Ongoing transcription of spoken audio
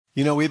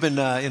You know, we've been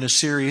in a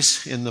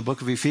series in the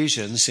book of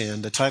Ephesians,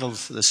 and the title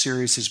of the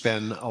series has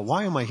been,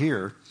 Why Am I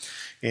Here?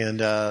 And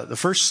the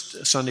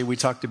first Sunday we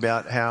talked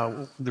about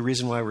how the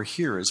reason why we're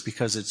here is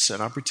because it's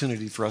an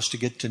opportunity for us to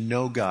get to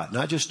know God.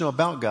 Not just know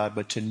about God,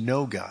 but to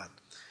know God.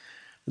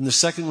 In the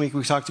second week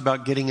we talked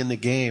about getting in the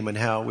game and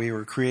how we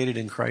were created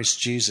in Christ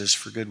Jesus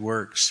for good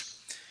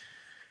works.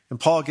 And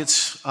Paul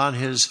gets on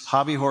his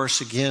hobby horse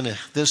again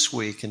this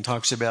week and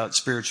talks about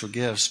spiritual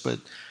gifts, but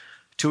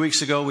 2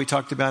 weeks ago, we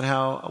talked about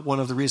how one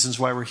of the reasons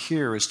why we're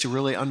here is to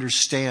really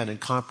understand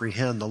and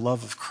comprehend the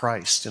love of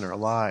Christ in our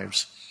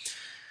lives.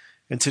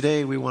 And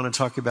today we want to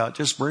talk about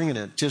just bringing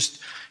it.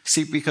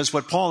 Because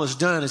what Paul has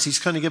done is he's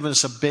kind of given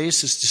us a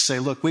basis to say,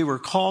 look, we were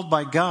called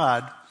by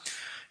God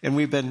and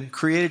we've been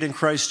created in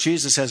Christ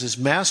Jesus as his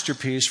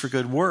masterpiece for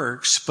good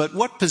works. But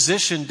what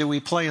position do we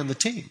play in the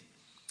team?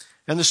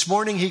 And this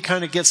morning he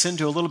kind of gets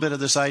into a little bit of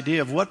this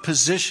idea of what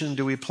position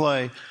do we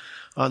play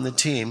on the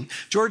team.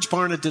 George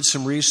Barna did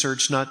some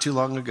research not too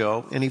long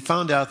ago, and he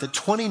found out that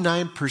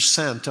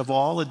 29% of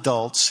all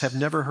adults have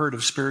never heard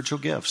of spiritual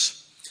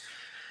gifts.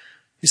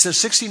 He says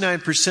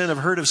 69% have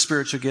heard of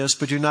spiritual gifts,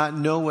 but do not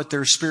know what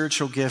their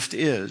spiritual gift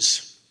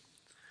is.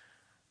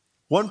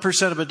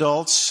 1% of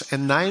adults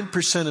and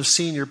 9% of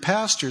senior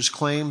pastors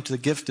claim the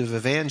gift of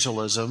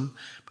evangelism,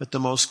 but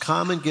the most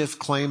common gift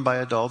claimed by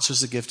adults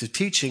is the gift of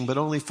teaching, but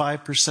only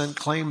 5%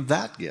 claim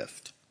that gift.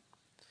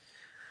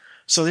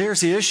 So here's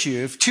the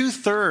issue. If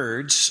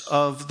 2/3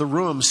 of the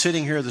room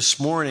sitting here this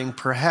morning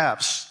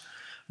perhaps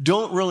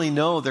don't really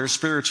know their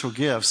spiritual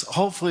gifts,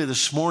 hopefully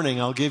this morning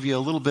I'll give you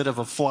a little bit of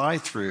a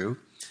fly-through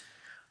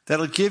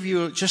that'll give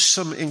you just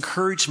some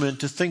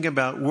encouragement to think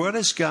about, what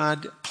has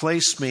God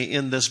placed me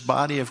in this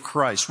body of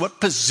Christ?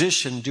 What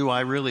position do I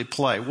really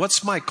play?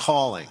 What's my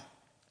calling?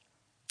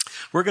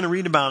 We're going to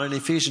read about it in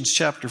Ephesians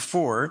chapter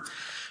 4.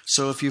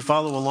 So if you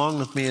follow along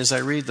with me as I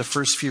read the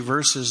first few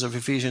verses of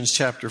Ephesians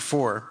chapter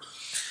 4.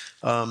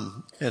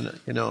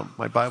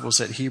 My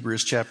Bible's at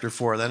Hebrews chapter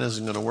 4. That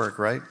isn't going to work,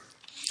 right?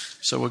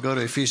 So we'll go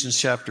to Ephesians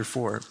chapter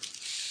 4.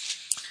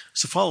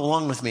 So follow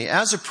along with me.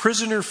 As a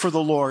prisoner for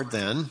the Lord,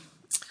 then,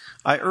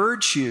 I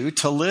urge you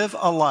to live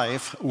a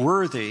life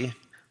worthy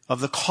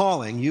of the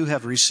calling you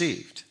have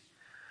received.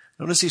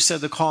 Notice he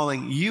said the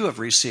calling you have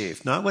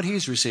received, not what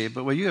he's received,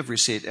 but what you have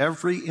received.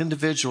 Every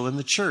individual in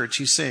the church,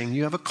 he's saying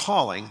you have a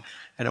calling,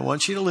 and I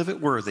want you to live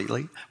it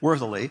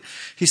worthily.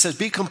 He says,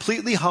 be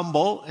completely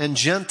humble and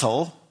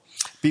gentle.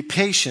 Be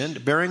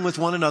patient, bearing with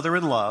one another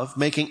in love,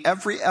 making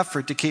every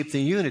effort to keep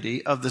the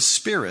unity of the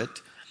Spirit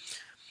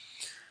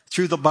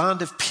through the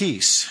bond of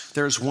peace.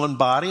 There is one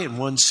body and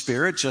one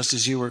Spirit, just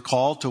as you were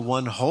called to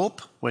one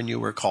hope when you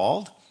were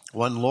called,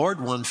 one Lord,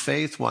 one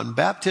faith, one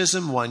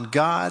baptism, one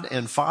God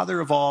and Father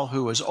of all,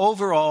 who is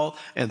over all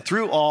and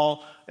through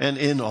all and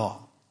in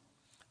all.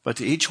 But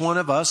to each one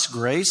of us,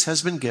 grace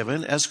has been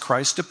given as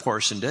Christ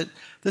apportioned it.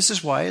 This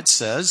is why it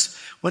says,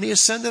 when he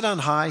ascended on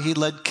high, he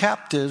led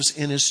captives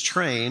in his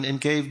train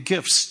and gave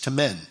gifts to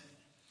men.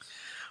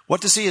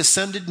 What does he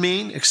ascended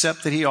mean,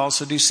 except that he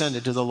also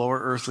descended to the lower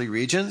earthly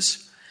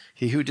regions?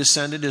 He who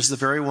descended is the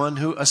very one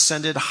who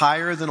ascended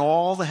higher than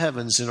all the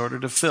heavens in order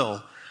to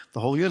fill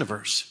the whole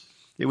universe.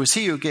 It was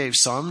he who gave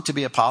some to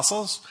be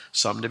apostles,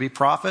 some to be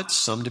prophets,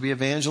 some to be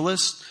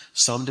evangelists,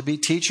 some to be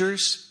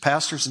teachers,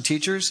 pastors and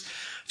teachers,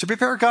 to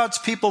prepare God's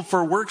people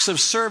for works of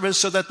service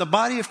so that the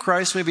body of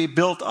Christ may be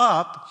built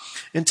up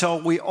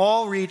until we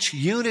all reach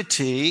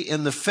unity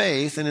in the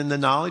faith and in the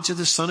knowledge of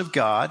the Son of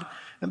God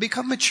and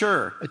become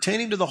mature,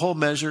 attaining to the whole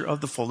measure of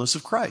the fullness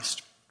of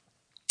Christ.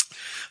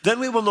 Then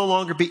we will no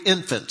longer be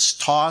infants,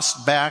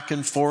 tossed back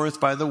and forth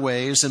by the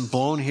waves and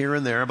blown here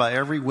and there by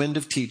every wind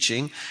of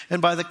teaching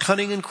and by the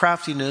cunning and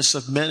craftiness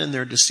of men in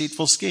their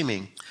deceitful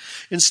scheming.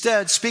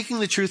 Instead, speaking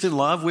the truth in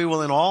love, we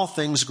will in all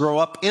things grow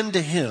up into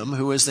him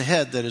who is the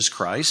head, that is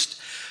Christ.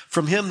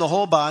 From him, the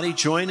whole body,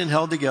 joined and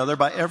held together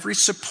by every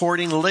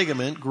supporting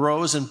ligament,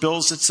 grows and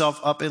builds itself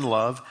up in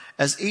love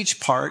as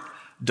each part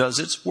does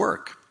its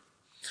work.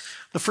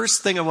 The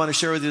first thing I want to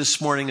share with you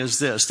this morning is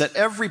this, that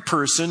every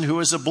person who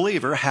is a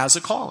believer has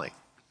a calling.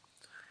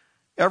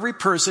 Every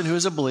person who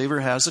is a believer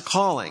has a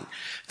calling.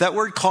 That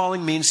word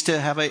calling means to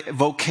have a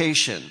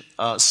vocation,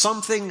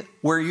 something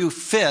where you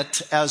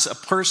fit as a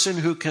person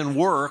who can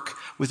work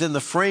within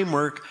the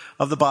framework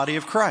of the body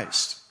of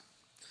Christ.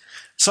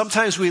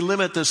 Sometimes we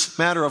limit this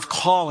matter of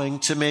calling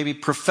to maybe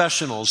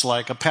professionals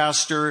like a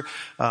pastor,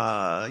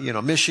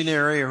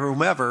 missionary or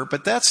whomever,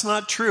 but that's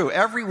not true.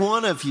 Every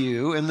one of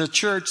you in the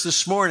church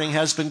this morning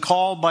has been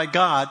called by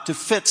God to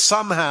fit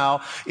somehow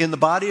in the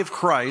body of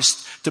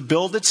Christ, to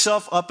build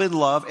itself up in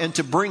love and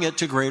to bring it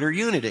to greater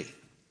unity.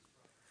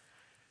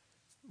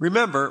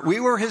 Remember, we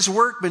were his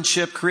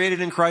workmanship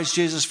created in Christ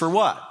Jesus for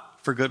what?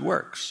 For good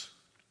works.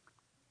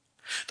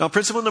 Now,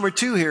 principle number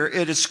 2 here,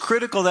 it is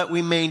critical that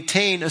we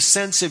maintain a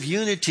sense of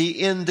unity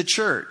in the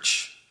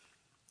church.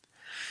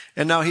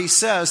 And now he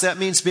says that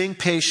means being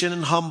patient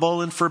and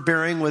humble and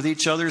forbearing with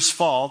each other's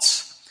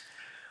faults.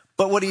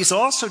 But what he's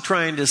also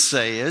trying to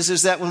say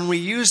is that when we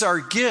use our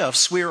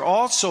gifts, we are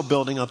also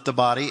building up the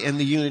body in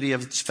the unity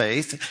of its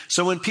faith.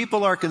 So when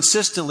people are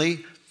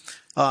consistently,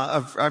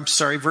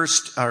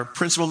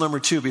 principle number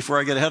 2, before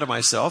I get ahead of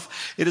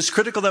myself, it is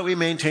critical that we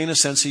maintain a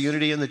sense of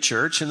unity in the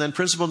church. And then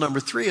principle number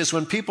 3 is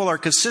when people are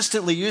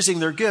consistently using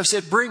their gifts,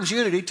 it brings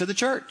unity to the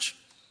church.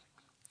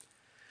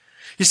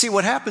 You see,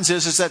 what happens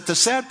is that the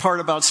sad part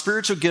about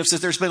spiritual gifts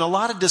is there's been a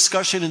lot of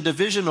discussion and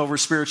division over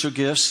spiritual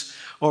gifts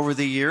over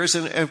the years.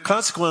 And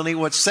consequently,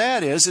 what's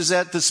sad is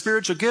that the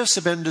spiritual gifts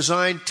have been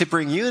designed to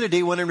bring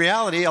unity, when in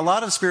reality, a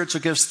lot of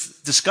spiritual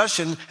gifts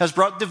discussion has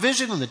brought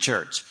division in the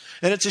church.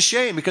 And it's a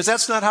shame, because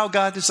that's not how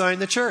God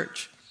designed the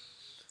church.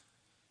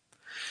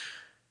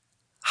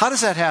 How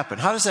does that happen?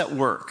 How does that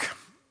work?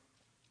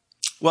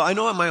 Well, I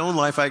know in my own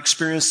life I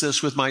experienced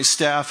this with my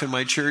staff in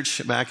my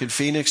church back in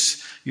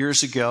Phoenix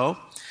years ago,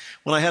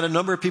 when I had a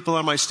number of people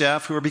on my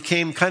staff who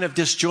became kind of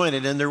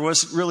disjointed, and there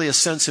wasn't really a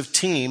sense of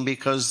team,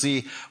 because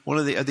one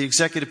of the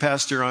executive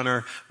pastor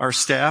on our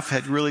staff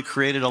had really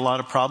created a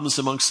lot of problems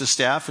amongst the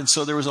staff, and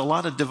so there was a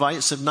lot of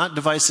not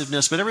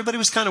divisiveness, but everybody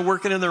was kind of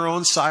working in their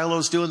own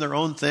silos, doing their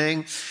own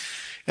thing.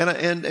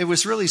 And it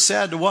was really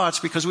sad to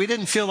watch, because we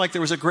didn't feel like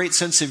there was a great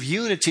sense of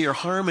unity or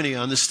harmony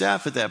on the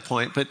staff at that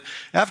point. But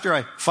after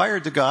I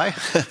fired the guy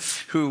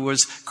who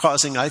was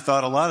causing, I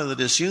thought, a lot of the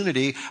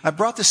disunity, I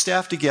brought the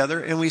staff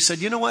together and we said,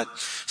 you know what?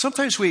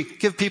 Sometimes we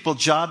give people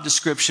job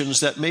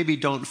descriptions that maybe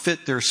don't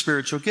fit their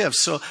spiritual gifts.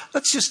 So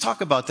let's just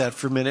talk about that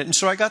for a minute. And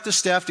so I got the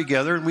staff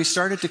together and we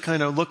started to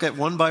kind of look at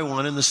one by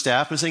one in the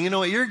staff and saying, you know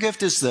what? Your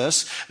gift is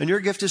this, and your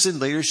gift is in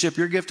leadership.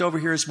 Your gift over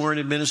here is more in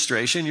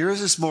administration.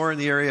 Yours is more in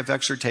the area of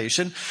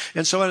exhortation.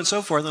 And so on and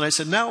so forth. And I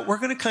said, now we're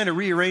going to kind of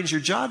rearrange your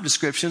job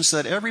description so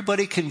that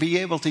everybody can be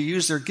able to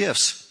use their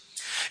gifts.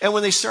 And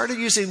when they started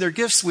using their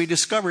gifts, we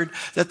discovered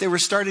that they were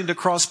starting to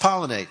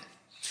cross-pollinate.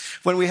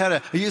 When we had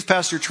a youth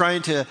pastor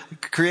trying to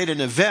create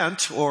an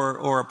event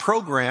or a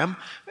program,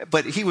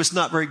 but he was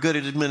not very good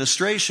at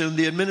administration,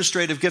 the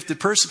administrative gifted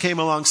person came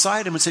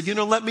alongside him and said,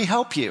 let me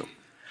help you.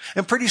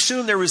 And pretty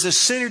soon there was this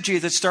synergy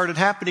that started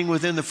happening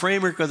within the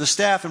framework of the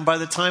staff. And by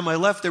the time I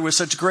left, there was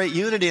such great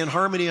unity and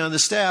harmony on the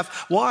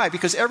staff. Why?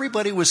 Because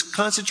everybody was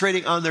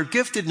concentrating on their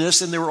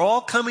giftedness, and they were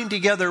all coming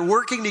together,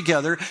 working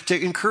together to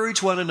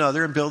encourage one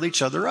another and build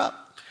each other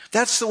up.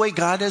 That's the way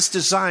God has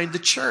designed the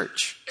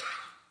church.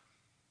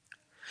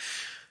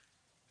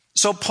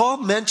 So Paul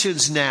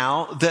mentions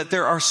now that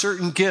there are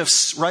certain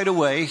gifts right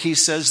away, he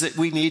says, that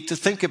we need to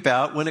think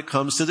about when it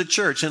comes to the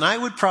church. And I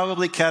would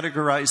probably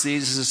categorize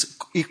these as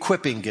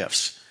equipping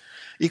gifts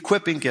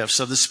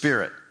of the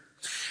Spirit.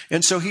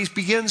 And so he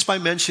begins by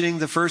mentioning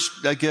the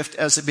first gift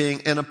as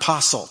being an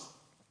apostle.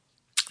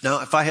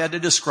 Now, if I had to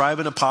describe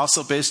an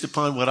apostle based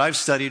upon what I've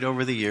studied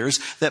over the years,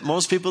 that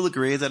most people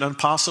agree that an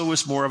apostle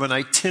was more of an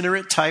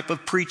itinerant type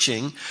of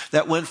preaching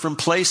that went from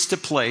place to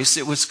place.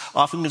 It was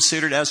often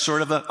considered as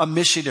sort of a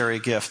missionary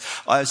gift.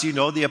 As you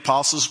know, the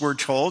apostles were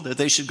told that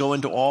they should go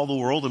into all the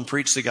world and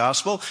preach the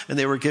gospel, and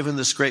they were given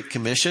this great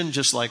commission,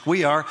 just like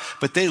we are.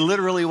 But they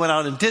literally went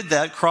out and did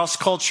that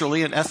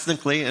cross-culturally and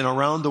ethnically and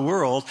around the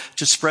world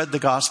to spread the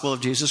gospel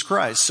of Jesus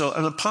Christ. So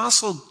an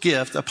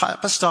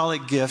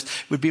apostolic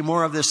gift would be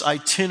more of this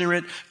itinerant,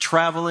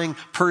 traveling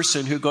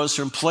person who goes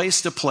from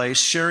place to place,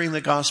 sharing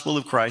the gospel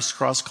of Christ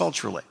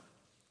cross-culturally.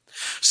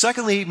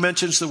 Secondly, he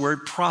mentions the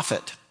word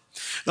prophet.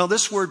 Now,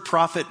 this word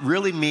prophet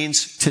really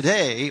means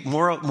today,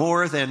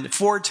 more than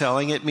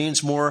foretelling, it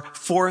means more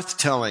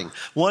forthtelling.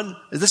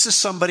 This is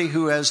somebody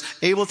who is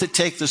able to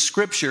take the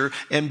scripture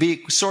and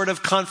be sort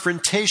of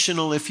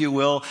confrontational, if you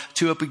will,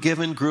 to a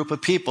given group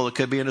of people. It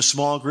could be in a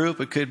small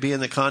group. It could be in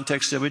the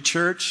context of a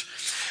church.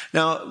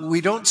 Now,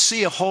 we don't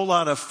see a whole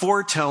lot of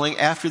foretelling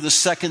after the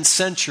 2nd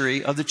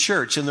century of the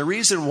church. And the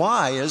reason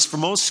why is, for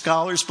most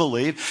scholars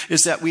believe,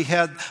 is that we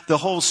had the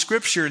whole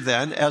scripture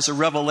then as a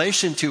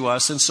revelation to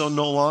us. And so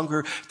no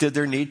longer did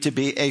there need to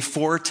be a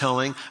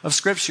foretelling of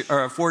scripture,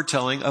 or a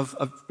foretelling of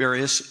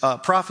various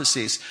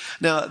prophecies.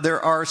 Now, there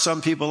are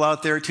some people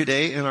out there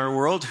today in our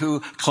world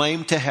who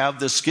claim to have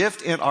this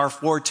gift and are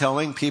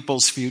foretelling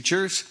people's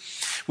futures,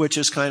 which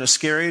is kind of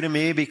scary to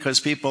me,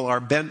 because people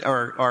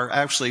are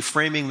actually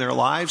framing their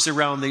lives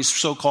around these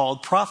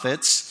so-called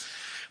prophets.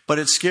 But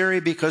it's scary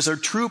because a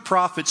true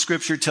prophet,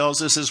 Scripture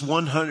tells us, is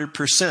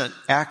 100%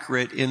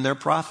 accurate in their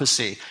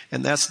prophecy.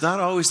 And that's not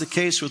always the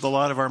case with a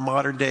lot of our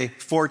modern-day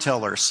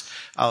foretellers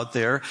out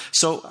there.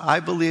 So I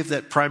believe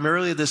that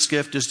primarily this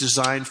gift is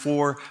designed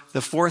for the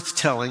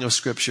forthtelling of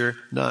Scripture,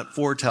 not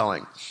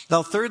foretelling.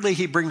 Now, thirdly,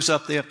 he brings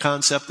up the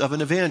concept of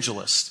an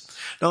evangelist.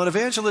 Now, an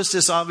evangelist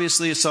is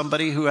obviously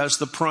somebody who has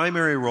the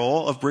primary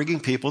role of bringing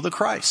people to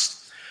Christ.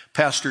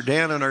 Pastor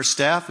Dan on our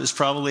staff is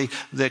probably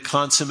the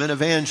consummate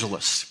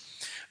evangelist.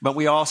 But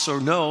we also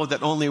know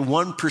that only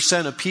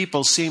 1% of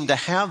people seem to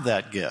have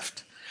that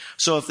gift.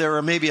 So if there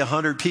are maybe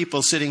 100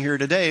 people sitting here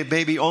today,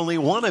 maybe only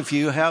one of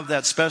you have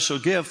that special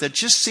gift that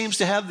just seems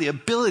to have the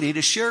ability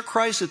to share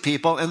Christ with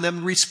people and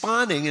them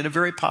responding in a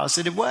very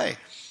positive way.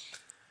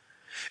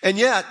 And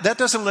yet, that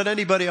doesn't let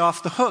anybody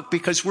off the hook,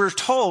 because we're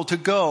told to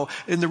go.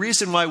 And the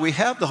reason why we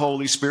have the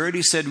Holy Spirit,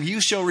 he said, you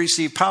shall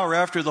receive power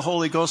after the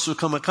Holy Ghost will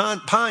come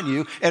upon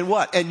you. And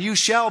what? And you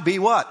shall be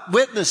what?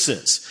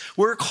 Witnesses.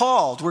 We're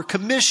called, we're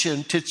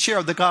commissioned to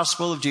share the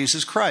gospel of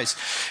Jesus Christ.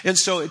 And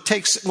so it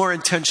takes more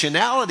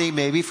intentionality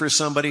maybe for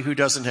somebody who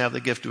doesn't have the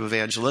gift of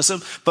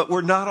evangelism, but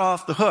we're not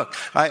off the hook.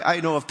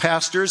 I know of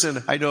pastors,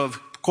 and I know of,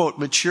 quote,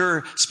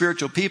 mature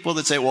spiritual people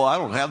that say, well, I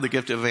don't have the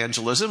gift of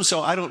evangelism,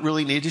 so I don't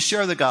really need to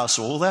share the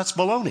gospel. Well, that's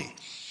baloney.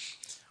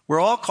 We're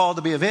all called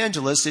to be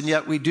evangelists, and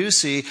yet we do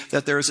see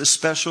that there is a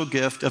special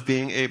gift of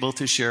being able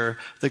to share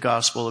the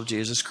gospel of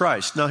Jesus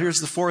Christ. Now,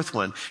 here's the fourth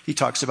one. He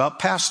talks about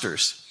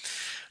pastors.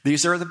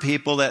 These are the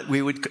people that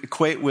we would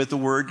equate with the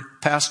word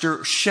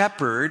pastor,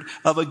 shepherd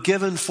of a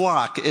given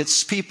flock.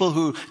 It's people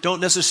who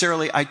don't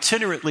necessarily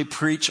itinerantly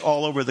preach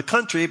all over the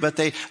country, but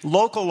they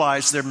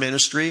localize their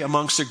ministry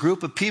amongst a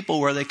group of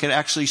people where they can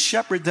actually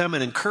shepherd them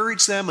and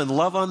encourage them and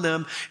love on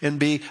them and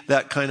be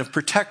that kind of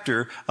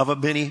protector of a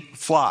mini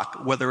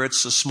flock, whether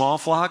it's a small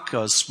flock,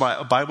 a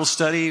Bible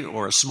study,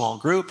 or a small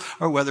group,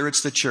 or whether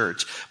it's the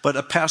church. But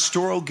a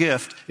pastoral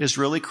gift is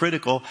really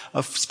critical,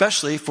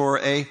 especially for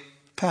a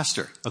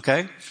pastor,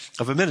 okay,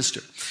 of a minister.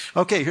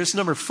 Okay, here's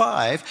number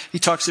 5. He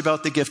talks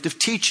about the gift of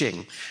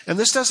teaching. And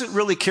this doesn't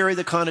really carry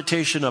the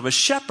connotation of a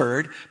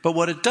shepherd, but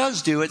what it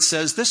does do, it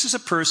says this is a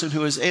person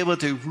who is able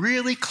to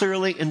really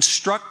clearly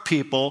instruct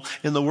people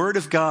in the Word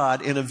of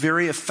God in a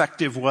very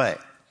effective way.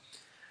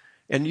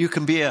 And you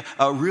can be a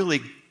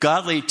really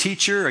godly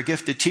teacher, a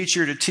gifted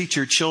teacher to teach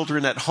your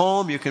children at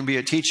home. You can be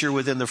a teacher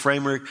within the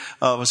framework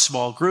of a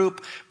small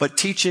group. But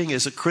teaching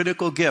is a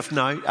critical gift.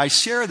 Now, I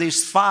share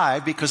these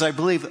 5 because I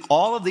believe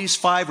all of these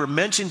 5 are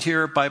mentioned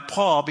here by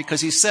Paul, because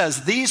he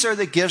says these are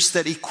the gifts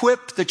that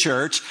equip the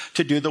church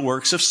to do the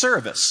works of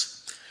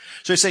service.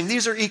 So he's saying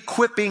these are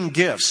equipping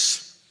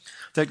gifts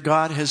that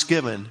God has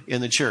given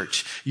in the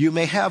church. You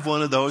may have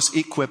one of those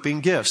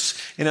equipping gifts.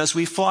 And as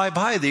we fly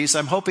by these,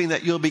 I'm hoping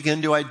that you'll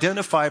begin to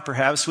identify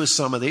perhaps with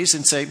some of these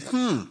and say,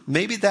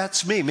 maybe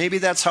that's me. Maybe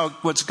that's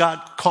what's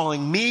God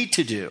calling me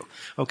to do.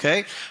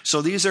 Okay?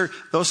 So those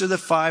are the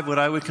 5 what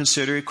I would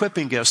consider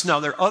equipping gifts. Now,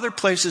 there are other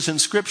places in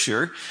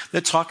Scripture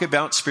that talk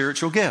about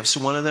spiritual gifts.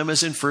 One of them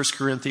is in 1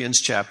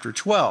 Corinthians chapter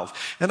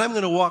 12. And I'm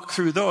going to walk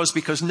through those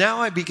because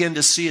now I begin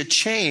to see a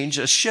change,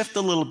 a shift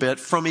a little bit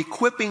from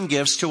equipping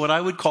gifts to what I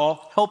would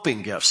call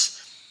helping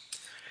gifts.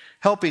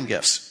 Helping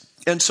gifts.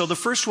 And so the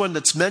first one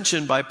that's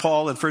mentioned by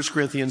Paul in 1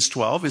 Corinthians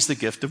 12 is the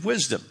gift of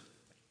wisdom.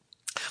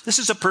 This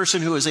is a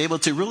person who is able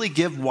to really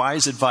give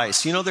wise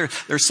advice. You know,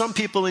 there's some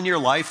people in your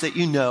life that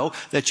you know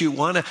that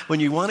when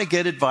you want to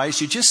get advice,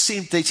 they just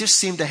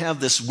seem to have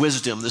this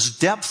wisdom, this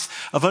depth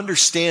of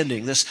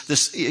understanding,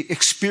 this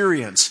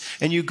experience.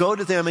 And you go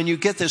to them and you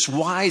get this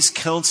wise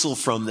counsel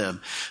from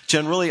them.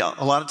 Generally,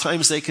 a lot of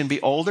times they can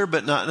be older,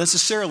 but not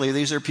necessarily.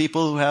 These are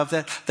people who have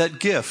that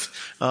gift.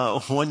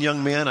 One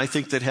young man I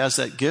think that has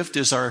that gift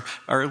is our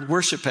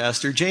worship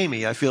pastor,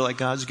 Jamie. I feel like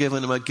God's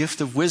given him a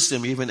gift of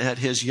wisdom even at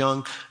his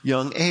young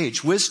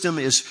age. Wisdom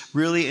is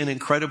really an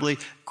incredibly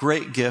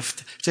great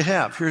gift to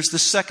have. Here's the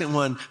second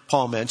one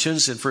Paul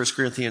mentions in 1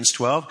 Corinthians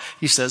 12.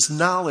 He says,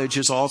 knowledge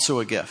is also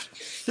a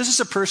gift. This is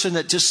a person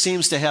that just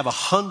seems to have a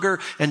hunger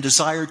and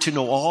desire to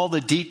know all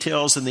the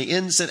details and the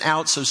ins and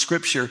outs of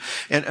Scripture.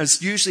 And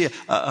it's usually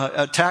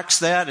attacks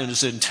that and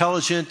is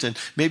intelligent and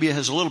maybe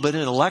has a little bit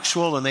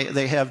intellectual, and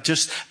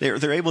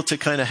they're able to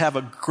kind of have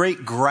a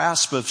great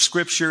grasp of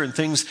Scripture and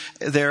things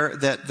there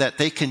that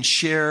they can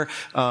share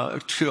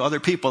to other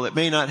people that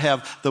may not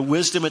have the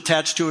wisdom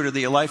attached to it or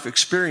the life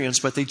experience,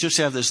 but they just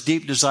have this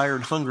deep desire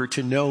and hunger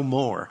to know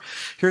more.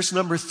 Here's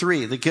number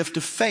 3, the gift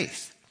of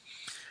faith.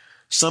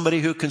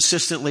 Somebody who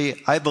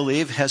consistently, I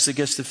believe, has the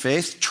gift of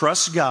faith,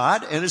 trusts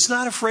God, and is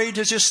not afraid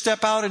to just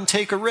step out and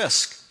take a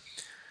risk.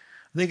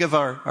 Think of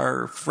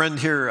our friend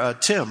here,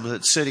 Tim,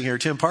 that's sitting here,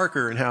 Tim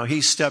Parker, and how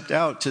he stepped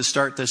out to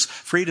start this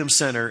Freedom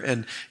Center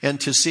and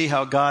to see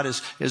how God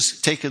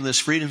has taken this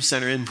Freedom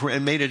Center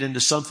and made it into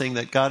something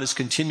that God is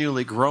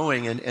continually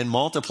growing and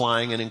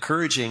multiplying and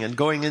encouraging, and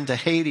going into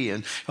Haiti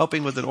and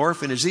helping with an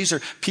orphanage. These are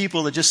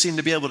people that just seem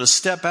to be able to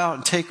step out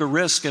and take a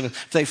risk, and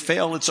if they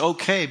fail, it's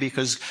okay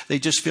because they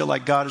just feel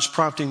like God is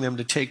prompting them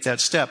to take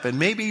that step. And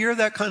maybe you're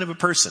that kind of a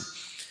person,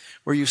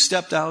 where you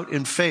stepped out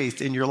in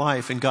faith in your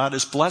life and God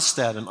has blessed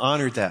that and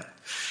honored that.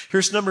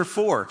 Here's number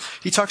 4.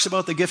 He talks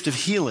about the gift of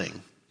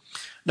healing.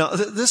 Now,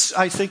 this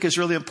I think is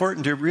really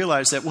important to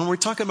realize that when we're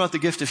talking about the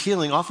gift of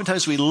healing,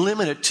 oftentimes we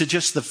limit it to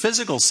just the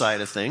physical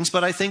side of things,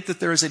 but I think that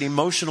there is an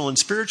emotional and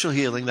spiritual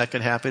healing that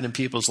can happen in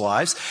people's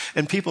lives,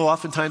 and people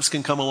oftentimes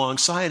can come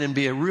alongside and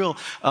be a real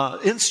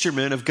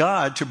instrument of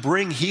God to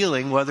bring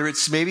healing, whether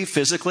it's maybe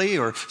physically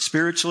or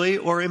spiritually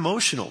or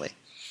emotionally.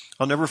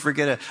 I'll never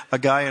forget a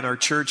guy in our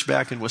church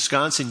back in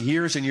Wisconsin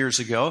years and years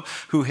ago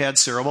who had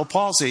cerebral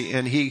palsy,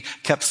 and he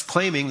kept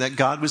claiming that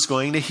God was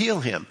going to heal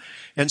him.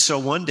 And so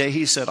one day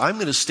he said, I'm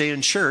going to stay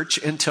in church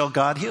until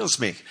God heals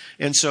me.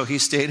 And so he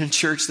stayed in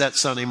church that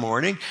Sunday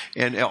morning,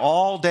 and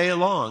all day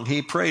long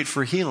he prayed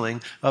for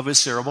healing of his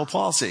cerebral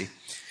palsy.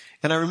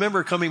 And I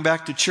remember coming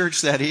back to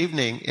church that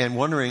evening and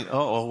wondering,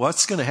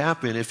 what's going to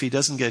happen if he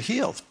doesn't get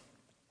healed?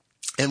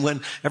 And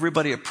when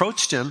everybody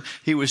approached him,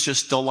 he was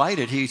just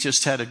delighted. He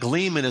just had a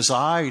gleam in his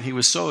eye, and he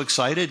was so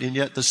excited, and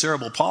yet the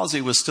cerebral palsy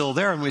was still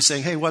there. And we were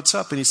saying, hey, what's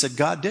up? And he said,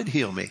 God did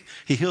heal me.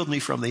 He healed me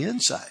from the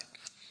inside.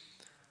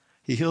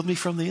 He healed me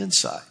from the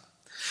inside.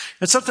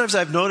 And sometimes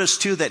I've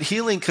noticed, too, that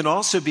healing can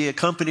also be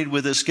accompanied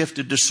with this gift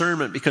of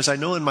discernment, because I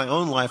know in my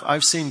own life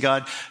I've seen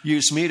God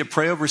use me to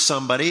pray over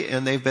somebody,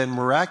 and they've been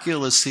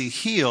miraculously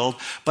healed.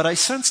 But I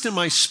sensed in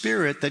my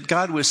spirit that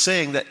God was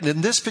saying that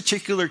in this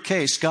particular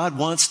case, God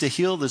wants to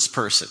heal this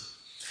person.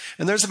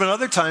 And there's been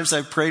other times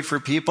I've prayed for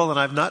people and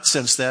I've not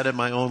sensed that in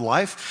my own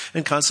life.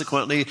 And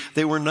consequently,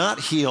 they were not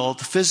healed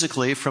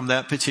physically from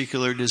that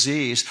particular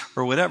disease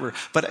or whatever.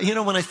 But,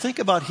 when I think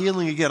about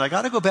healing again, I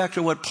got to go back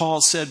to what Paul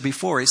said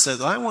before. He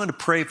said, I want to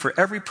pray for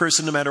every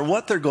person, no matter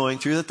what they're going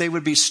through, that they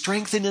would be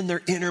strengthened in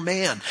their inner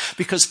man.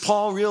 Because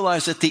Paul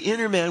realized that the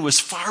inner man was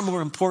far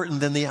more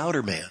important than the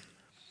outer man.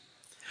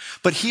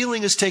 But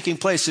healing is taking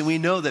place, and we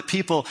know that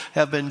people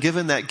have been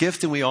given that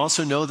gift, and we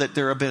also know that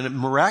there have been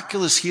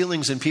miraculous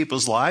healings in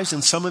people's lives,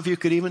 and some of you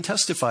could even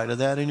testify to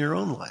that in your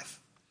own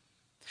life.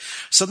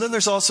 So then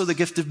there's also the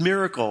gift of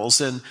miracles,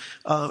 and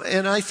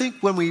I think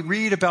when we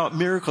read about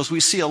miracles,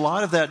 we see a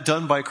lot of that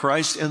done by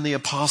Christ and the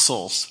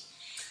apostles.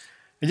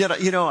 And yet,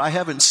 I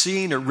haven't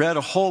seen or read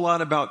a whole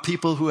lot about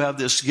people who have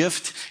this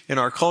gift in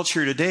our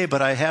culture today,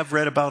 but I have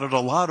read about it a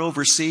lot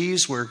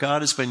overseas where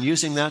God has been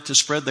using that to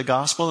spread the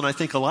gospel. And I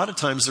think a lot of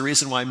times the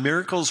reason why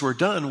miracles were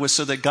done was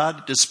so that God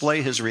would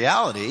display his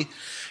reality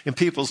in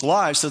people's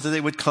lives so that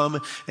they would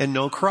come and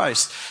know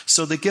Christ.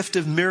 So the gift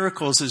of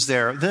miracles is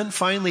there. Then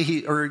finally,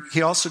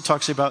 he also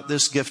talks about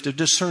this gift of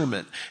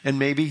discernment. And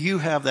maybe you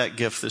have that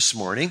gift this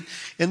morning.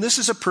 And this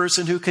is a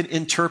person who can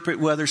interpret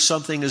whether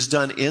something is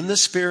done in the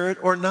Spirit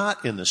or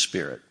not in the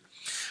Spirit.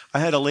 I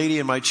had a lady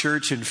in my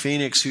church in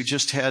Phoenix who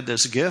just had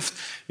this gift.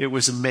 It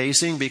was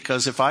amazing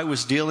because if I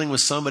was dealing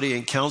with somebody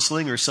in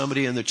counseling or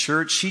somebody in the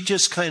church, she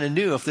just kind of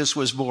knew if this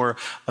was more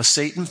a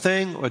Satan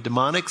thing or a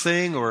demonic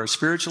thing or a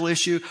spiritual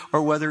issue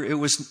or whether it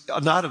was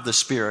not of the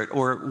Spirit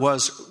or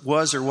was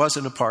or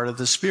wasn't a part of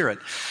the Spirit.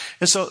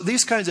 And so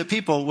these kinds of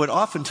people would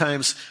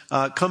oftentimes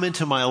come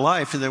into my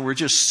life, and they were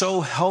just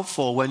so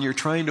helpful when you're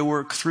trying to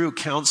work through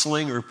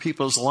counseling or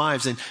people's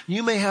lives. And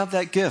you may have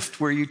that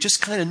gift where you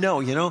just kind of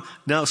know,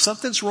 now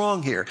something's wrong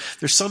here.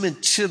 There's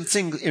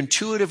something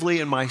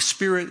intuitively in my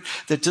spirit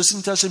that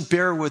doesn't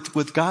bear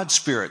with God's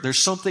Spirit. There's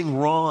something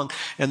wrong,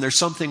 and there's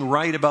something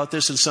right about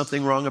this and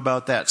something wrong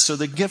about that. So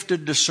the gift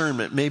of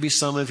discernment, maybe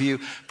some of you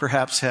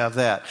perhaps have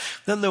that.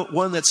 Then the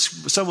one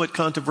that's somewhat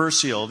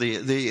controversial,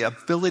 the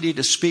ability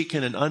to speak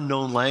in an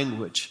unknown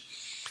language.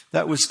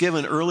 That was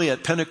given early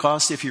at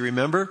Pentecost, if you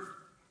remember,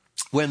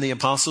 when the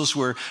apostles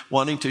were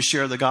wanting to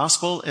share the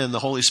gospel and the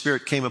Holy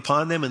Spirit came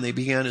upon them and they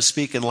began to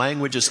speak in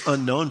languages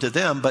unknown to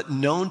them, but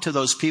known to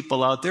those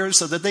people out there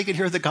so that they could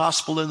hear the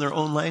gospel in their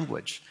own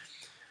language.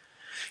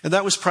 And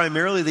that was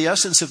primarily the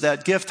essence of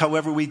that gift.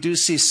 However, we do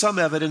see some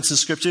evidence in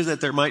Scripture that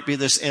there might be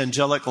this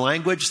angelic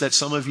language that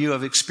some of you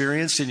have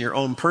experienced in your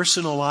own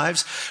personal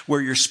lives,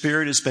 where your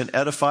spirit has been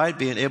edified,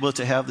 being able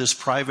to have this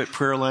private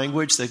prayer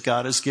language that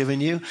God has given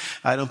you.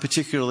 I don't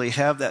particularly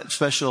have that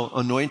special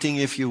anointing,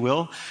 if you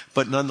will,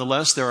 but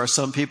nonetheless, there are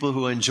some people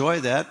who enjoy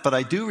that. But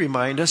I do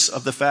remind us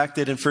of the fact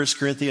that in 1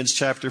 Corinthians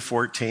chapter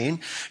 14,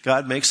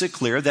 God makes it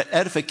clear that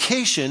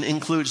edification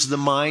includes the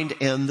mind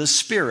and the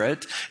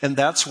spirit, and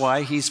that's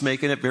why he's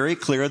making it very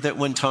clear that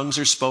when tongues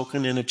are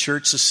spoken in a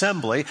church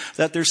assembly,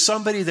 that there's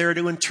somebody there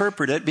to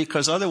interpret it,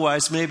 because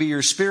otherwise maybe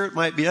your spirit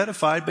might be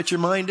edified, but your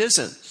mind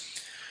isn't.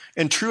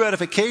 And true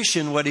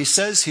edification, what he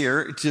says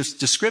here, just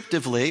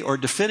descriptively or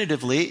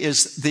definitively,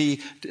 is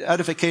the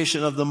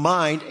edification of the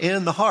mind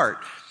and the heart.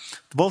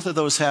 Both of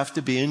those have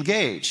to be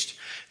engaged.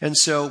 And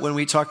so when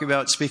we talk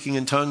about speaking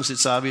in tongues,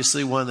 it's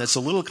obviously one that's a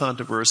little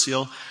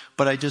controversial,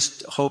 but I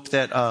just hope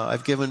that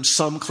I've given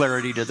some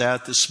clarity to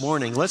that this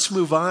morning. Let's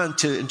move on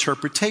to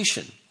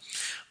interpretation.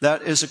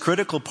 That is a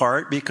critical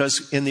part,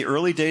 because in the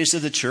early days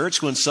of the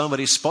church, when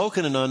somebody spoke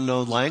in an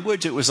unknown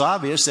language, it was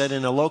obvious that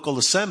in a local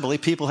assembly,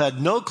 people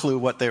had no clue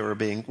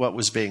what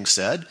was being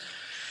said.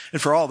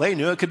 And for all they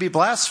knew, it could be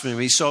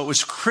blasphemy. So it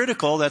was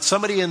critical that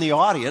somebody in the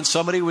audience,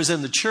 somebody was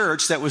in the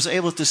church that was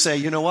able to say,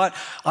 you know what,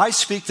 I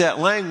speak that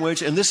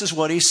language and this is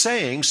what he's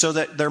saying, so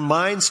that their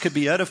minds could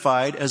be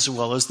edified as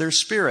well as their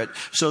spirit.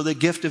 So the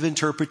gift of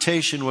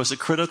interpretation was a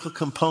critical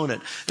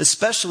component,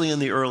 especially in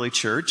the early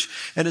church,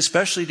 and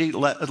especially to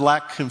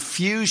lack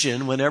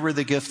confusion whenever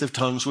the gift of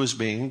tongues was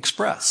being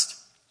expressed.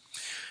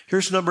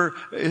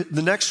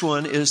 The next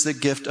one is the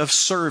gift of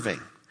serving.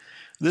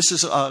 This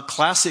is a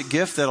classic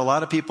gift that a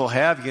lot of people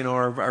have.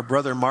 Our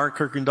brother Mark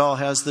Kirkendall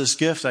has this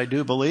gift, I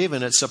do believe,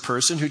 and it's a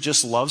person who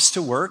just loves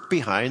to work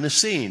behind the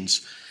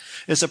scenes.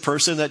 It's a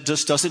person that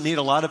just doesn't need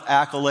a lot of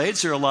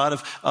accolades or a lot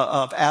of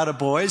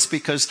attaboys,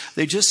 because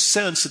they just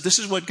sense that this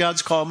is what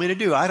God's called me to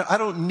do. I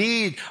don't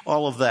need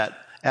all of that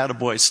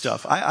attaboy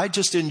stuff. I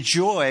just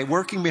enjoy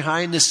working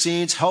behind the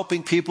scenes,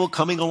 helping people,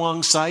 coming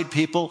alongside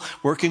people,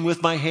 working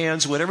with my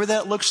hands, whatever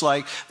that looks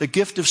like. The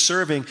gift of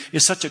serving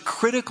is such a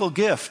critical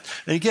gift.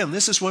 And again,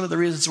 this is one of the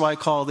reasons why I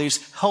call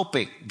these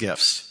helping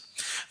gifts.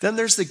 Then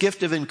there's the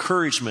gift of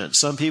encouragement.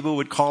 Some people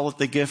would call it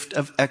the gift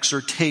of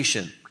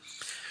exhortation.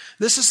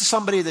 This is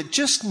somebody that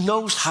just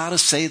knows how to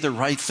say the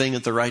right thing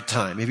at the right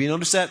time. Have you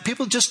noticed that?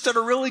 People just that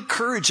are really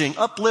encouraging,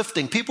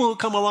 uplifting, people who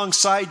come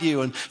alongside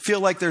you and feel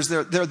like they're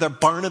the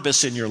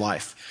Barnabas in your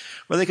life.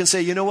 Where they can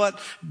say, you know what,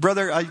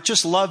 brother, I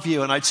just love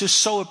you and I just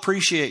so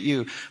appreciate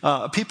you.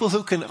 People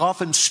who can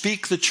often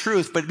speak the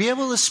truth, but be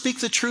able to speak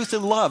the truth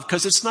in love,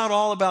 because it's not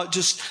all about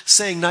just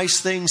saying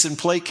nice things and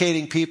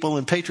placating people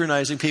and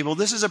patronizing people.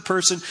 This is a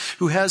person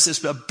who has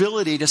this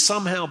ability to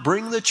somehow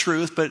bring the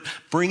truth, but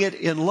bring it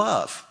in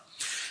love.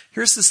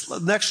 Here's this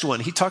next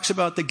one. He talks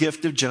about the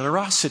gift of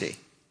generosity.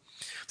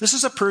 This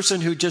is a person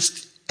who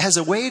just has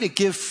a way to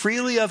give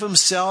freely of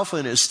himself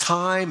and his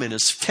time and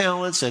his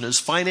talents and his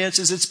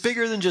finances. It's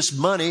bigger than just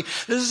money.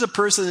 This is a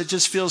person that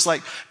just feels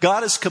like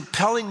God is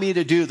compelling me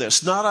to do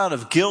this, not out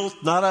of guilt,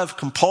 not out of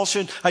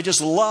compulsion. I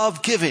just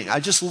love giving. I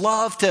just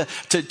love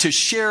to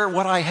share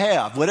what I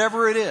have,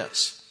 whatever it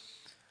is.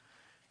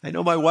 I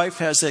know my wife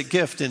has that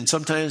gift, and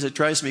sometimes it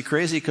drives me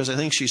crazy because I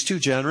think she's too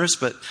generous,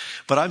 but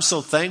I'm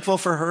so thankful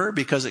for her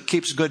because it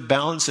keeps good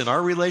balance in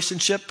our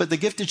relationship. But the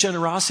gift of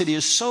generosity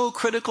is so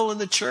critical in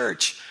the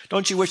church.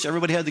 Don't you wish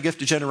everybody had the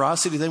gift of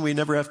generosity? Then we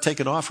never have to take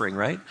an offering,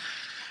 right?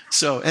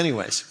 So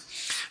anyways,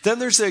 then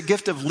there's the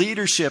gift of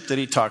leadership that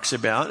he talks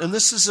about. And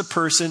this is a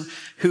person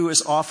who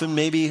is often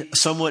maybe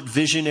somewhat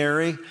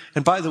visionary.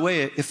 And by the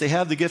way, if they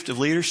have the gift of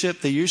leadership,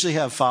 they usually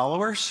have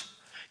followers.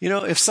 You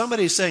know, if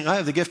somebody's saying, I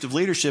have the gift of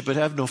leadership but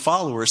have no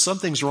followers,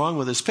 something's wrong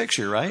with this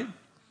picture, right?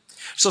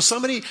 So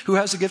somebody who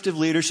has the gift of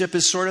leadership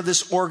is sort of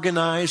this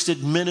organized,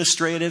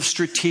 administrative,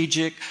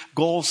 strategic,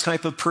 goals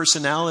type of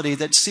personality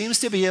that seems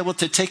to be able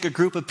to take a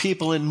group of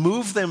people and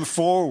move them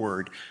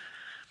forward.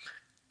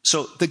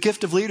 So the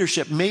gift of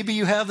leadership, maybe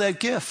you have that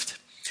gift.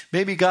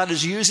 Maybe God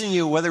is using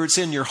you, whether it's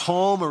in your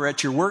home or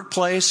at your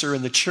workplace or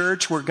in the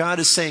church, where God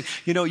is saying,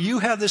 you know, you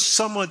have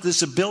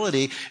this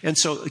ability, and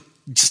so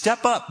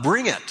step up,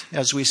 bring it,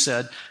 as we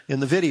said in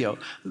the video.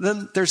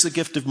 Then there's the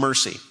gift of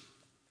mercy.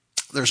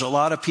 There's a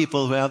lot of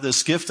people who have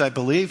this gift, I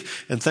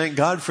believe, and thank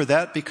God for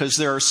that, because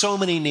there are so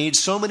many needs,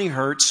 so many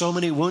hurts, so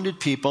many wounded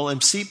people,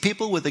 and see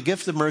people with the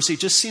gift of mercy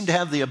just seem to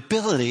have the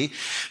ability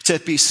to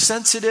be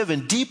sensitive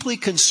and deeply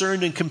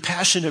concerned and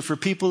compassionate for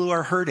people who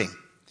are hurting.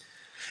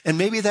 And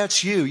maybe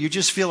that's you. You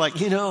just feel like,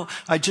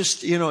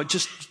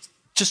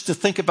 just to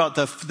think about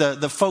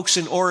the folks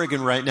in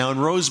Oregon right now, in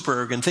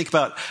Roseburg, and think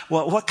about,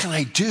 well, what can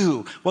I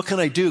do? What can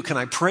I do? Can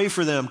I pray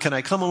for them? Can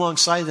I come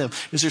alongside them?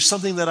 Is there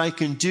something that I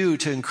can do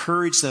to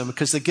encourage them?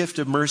 Because the gift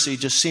of mercy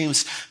just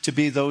seems to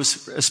be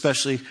those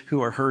especially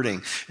who are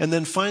hurting. And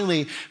then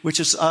finally, which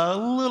is a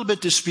little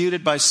bit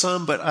disputed by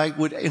some, but I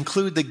would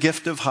include the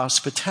gift of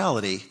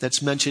hospitality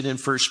that's mentioned in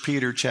 1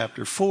 Peter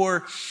chapter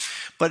 4.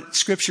 But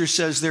Scripture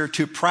says there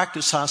to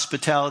practice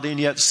hospitality, and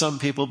yet some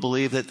people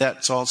believe that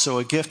that's also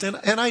a gift. And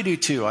I do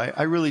too.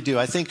 I really do.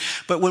 I think,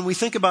 but when we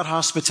think about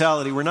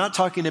hospitality, we're not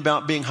talking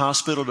about being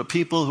hospitable to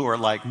people who are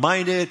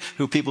like-minded,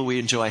 people we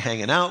enjoy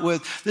hanging out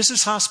with. This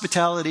is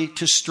hospitality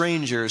to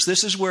strangers.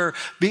 This is where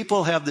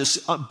people have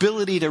this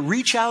ability to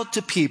reach out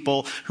to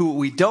people who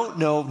we don't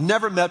know,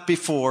 never met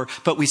before,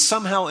 but we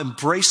somehow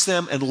embrace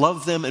them and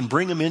love them and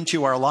bring them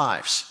into our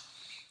lives.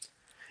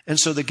 And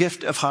so the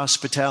gift of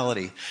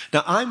hospitality.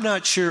 Now, I'm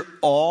not sure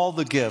all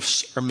the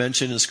gifts are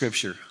mentioned in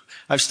Scripture.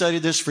 I've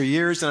studied this for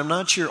years, and I'm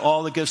not sure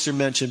all the gifts are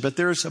mentioned, but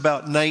there's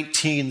about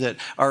 19 that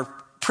are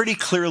pretty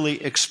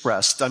clearly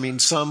expressed. I mean,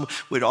 some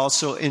would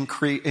also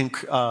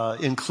include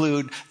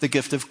the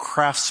gift of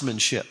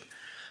craftsmanship,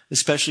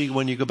 especially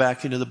when you go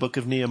back into the book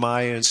of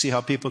Nehemiah and see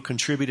how people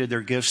contributed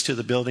their gifts to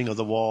the building of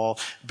the wall,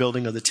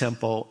 building of the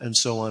temple, and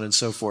so on and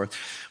so forth.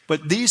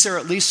 But these are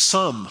at least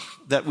some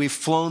that we've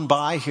flown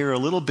by here a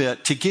little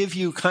bit to give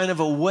you kind of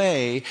a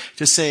way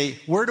to say,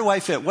 where do I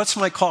fit? What's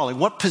my calling?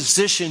 What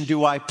position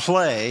do I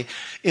play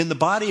in the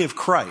body of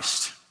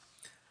Christ?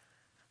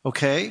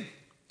 Okay?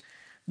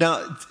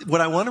 Now, what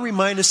I want to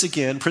remind us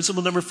again,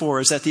 principle number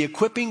 4, is that the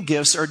equipping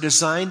gifts are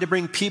designed to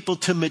bring people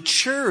to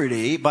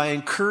maturity by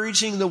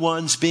encouraging the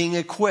ones being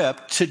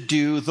equipped to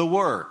do the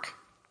work.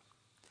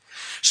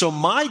 So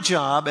my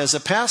job as a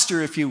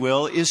pastor, if you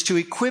will, is to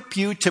equip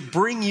you, to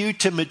bring you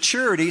to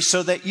maturity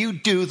so that you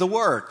do the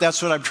work.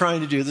 That's what I'm trying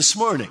to do this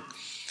morning.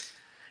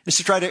 Is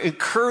to try to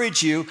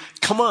encourage you,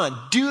 come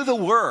on, do the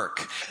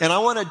work. And I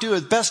want to do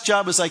the best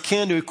job as I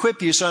can to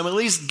equip you, so I'm at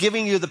least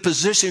giving you the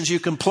positions you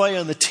can play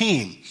on the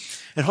team.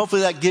 And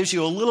hopefully that gives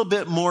you a little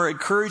bit more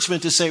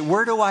encouragement to say,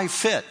 where do I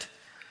fit?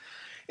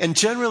 And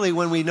generally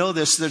when we know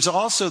this, there's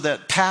also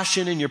that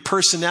passion and your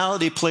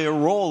personality play a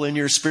role in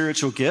your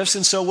spiritual gifts.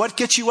 And so what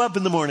gets you up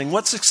in the morning?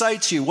 What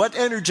excites you? What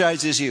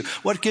energizes you?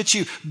 What gets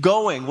you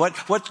going?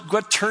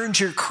 What turns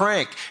your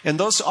crank? And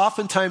those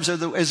oftentimes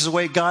is the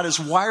way God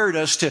has wired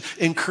us to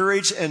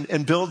encourage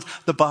and build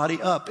the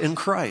body up in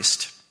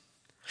Christ.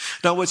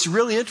 Now, what's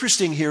really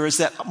interesting here is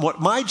that what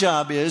my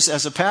job is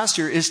as a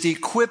pastor is to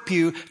equip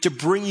you, to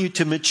bring you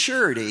to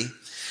maturity,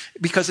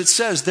 because it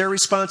says their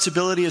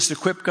responsibility is to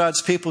equip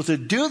God's people to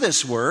do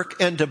this work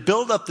and to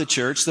build up the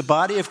church, the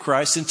body of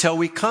Christ, until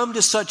we come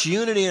to such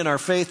unity in our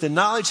faith and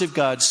knowledge of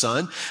God's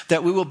Son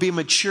that we will be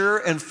mature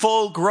and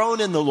full grown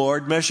in the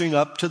Lord, measuring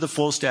up to the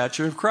full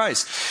stature of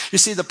Christ. You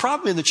see, the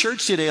problem in the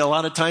church today a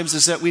lot of times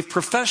is that we've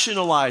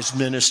professionalized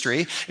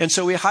ministry, and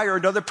so we hire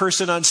another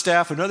person on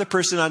staff, and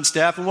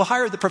we'll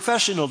hire the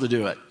professional to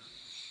do it.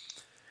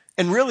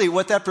 And really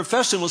what that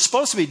professional is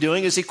supposed to be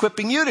doing is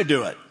equipping you to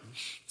do it.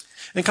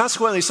 And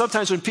consequently,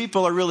 sometimes when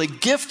people are really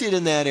gifted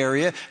in that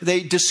area,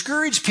 they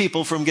discourage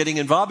people from getting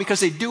involved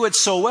because they do it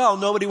so well.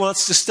 Nobody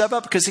wants to step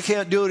up because they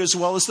can't do it as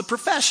well as the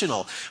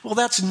professional. Well,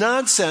 that's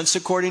nonsense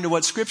according to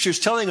what Scripture is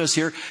telling us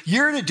here.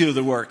 You're to do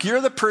the work.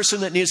 You're the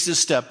person that needs to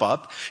step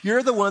up.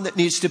 You're the one that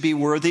needs to be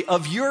worthy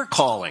of your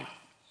calling.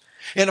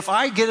 And if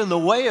I get in the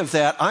way of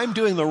that, I'm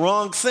doing the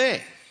wrong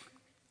thing.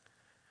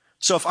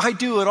 So if I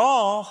do it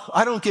all,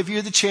 I don't give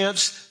you the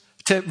chance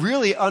to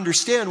really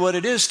understand what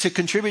it is to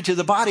contribute to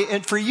the body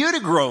and for you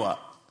to grow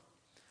up.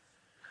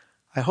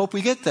 I hope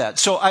we get that.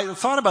 So I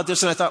thought about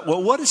this and I thought,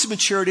 well, what does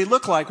maturity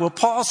look like? Well,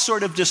 Paul's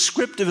sort of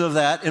descriptive of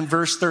that in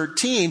verse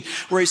 13,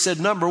 where he said,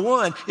 number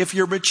one, if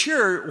you're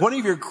mature, one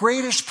of your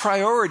greatest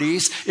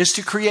priorities is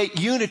to create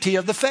unity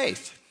of the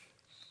faith.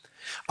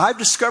 I've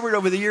discovered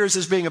over the years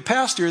as being a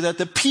pastor that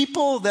the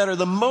people that are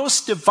the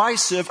most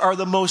divisive are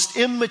the most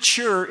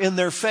immature in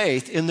their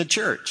faith in the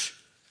church.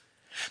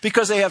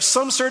 Because they have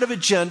some sort of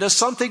agenda,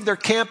 something they're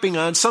camping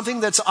on, something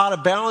that's out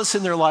of balance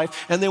in their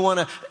life, and they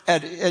want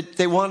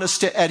us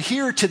to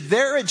adhere to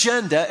their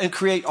agenda and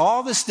create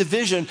all this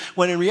division,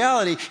 when in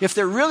reality, if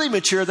they're really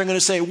mature, they're going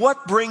to say,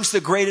 what brings the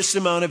greatest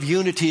amount of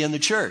unity in the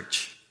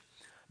church?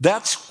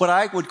 That's what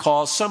I would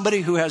call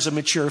somebody who has a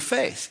mature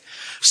faith.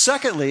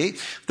 Secondly,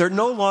 they're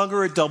no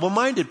longer a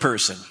double-minded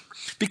person.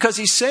 Because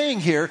he's saying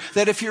here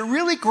that if you're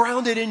really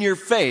grounded in your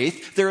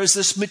faith, there is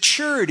this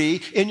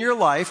maturity in your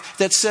life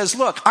that says,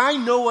 look, I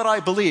know what I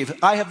believe.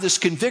 I have this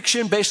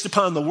conviction based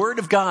upon the Word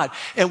of God.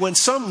 And when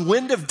some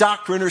wind of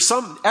doctrine or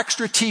some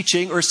extra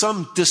teaching or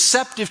some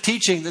deceptive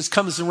teaching that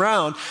comes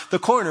around the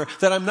corner,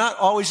 that I'm not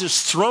always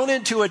just thrown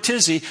into a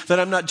tizzy, that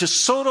I'm not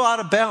just so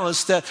out of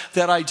balance that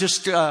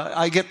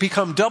I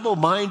become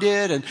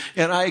double-minded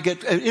and I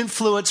get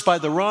influenced by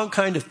the wrong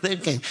kind of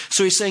thinking.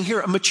 So he's saying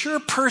here, a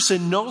mature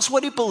person knows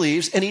what he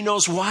believes, and he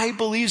knows why he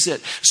believes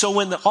it. So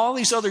when all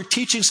these other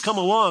teachings come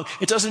along,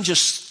 it doesn't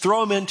just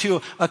throw him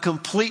into a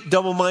complete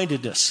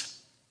double-mindedness.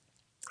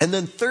 And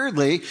then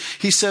thirdly,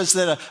 he says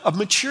that a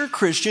mature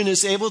Christian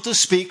is able to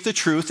speak the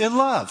truth in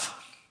love.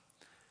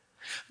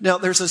 Now,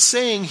 there's a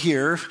saying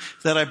here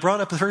that I brought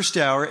up the first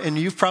hour, and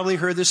you've probably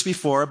heard this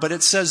before, but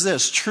it says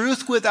this: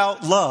 truth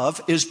without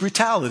love is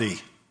brutality,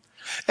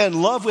 and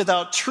love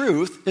without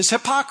truth is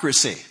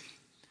hypocrisy.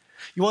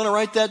 You want to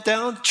write that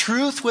down?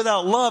 Truth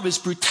without love is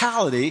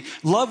brutality.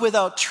 Love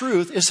without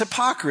truth is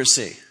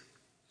hypocrisy.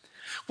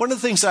 One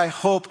of the things I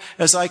hope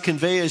as I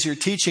convey as your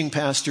teaching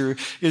pastor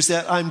is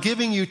that I'm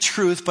giving you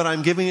truth, but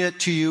I'm giving it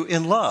to you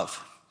in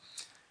love.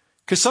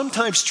 Because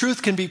sometimes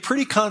truth can be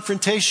pretty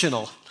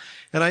confrontational.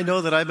 And I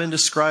know that I've been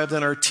described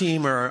on our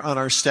team or on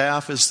our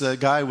staff as the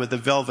guy with the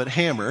velvet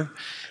hammer.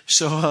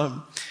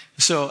 But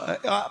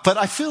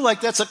I feel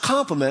like that's a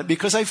compliment,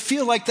 because I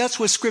feel like that's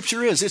what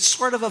Scripture is. It's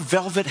sort of a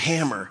velvet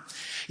hammer.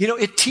 You know,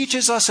 it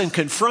teaches us and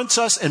confronts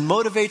us and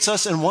motivates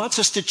us and wants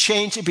us to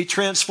change and be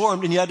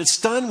transformed. And yet it's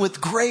done with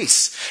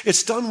grace.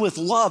 It's done with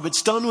love.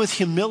 It's done with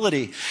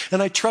humility.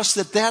 And I trust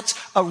that that's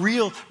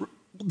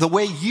the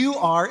way you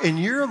are in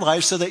your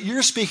life, so that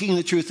you're speaking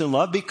the truth in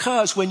love,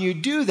 because when you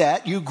do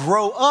that, you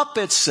grow up,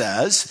 it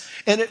says,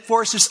 and it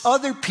forces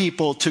other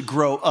people to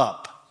grow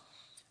up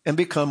and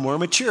become more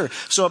mature.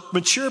 So a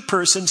mature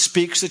person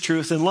speaks the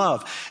truth in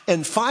love.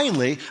 And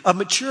finally, a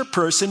mature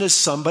person is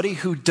somebody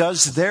who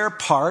does their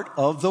part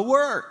of the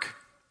work.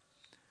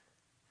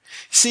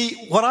 See,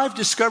 what I've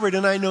discovered,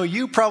 and I know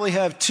you probably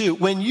have too,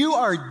 when you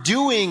are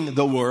doing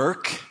the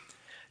work,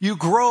 you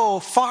grow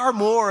far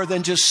more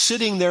than just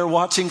sitting there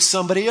watching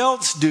somebody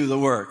else do the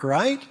work,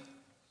 right?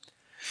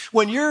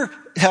 When you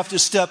have to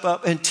step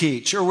up and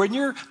teach, or when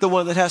you're the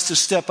one that has to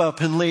step up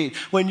and lead,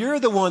 when you're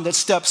the one that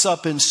steps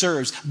up and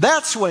serves,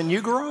 that's when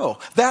you grow.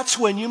 That's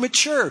when you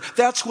mature.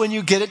 That's when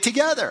you get it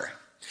together.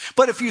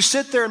 But if you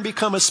sit there and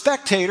become a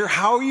spectator,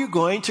 how are you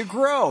going to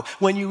grow?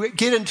 When you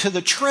get into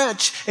the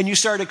trench and you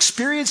start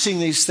experiencing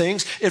these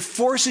things, it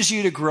forces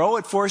you to grow.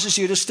 It forces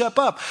you to step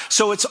up.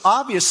 So it's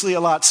obviously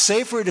a lot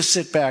safer to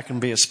sit back and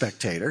be a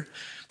spectator.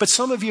 But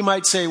some of you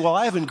might say, well,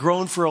 I haven't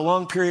grown for a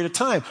long period of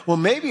time. Well,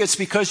 maybe it's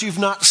because you've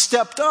not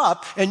stepped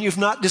up and you've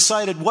not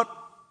decided what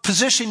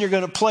position you're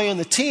going to play in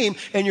the team,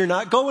 and you're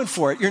not going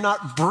for it. You're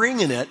not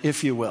bringing it,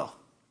 if you will.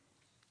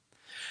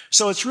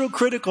 So it's real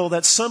critical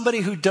that somebody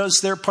who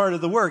does their part of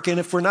the work, and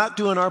if we're not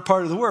doing our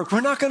part of the work, we're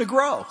not going to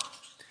grow.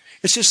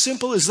 It's just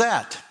simple as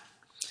that.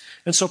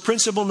 And so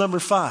principle number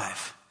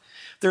 5,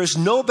 there is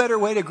no better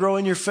way to grow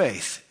in your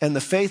faith and the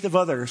faith of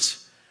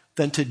others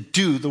than to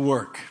do the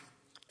work.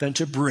 than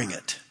to bring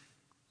it.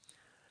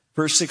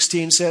 Verse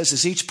 16 says,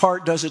 as each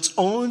part does its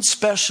own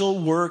special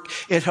work,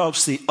 it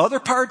helps the other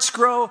parts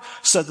grow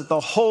so that the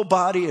whole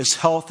body is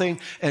healthy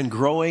and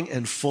growing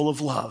and full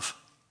of love.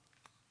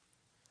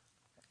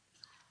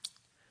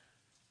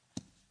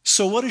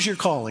 So what is your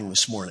calling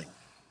this morning?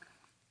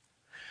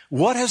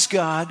 What has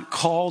God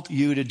called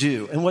you to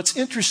do? And what's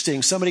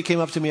interesting, somebody came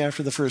up to me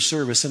after the first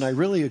service, and I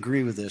really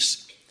agree with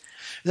this,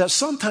 that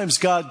sometimes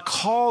God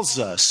calls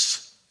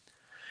us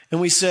and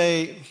we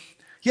say,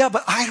 yeah,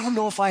 but I don't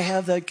know if I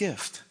have that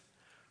gift.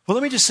 Well,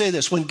 let me just say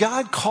this. When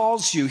God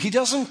calls you, he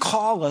doesn't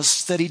call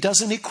us that he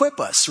doesn't equip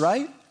us,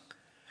 right?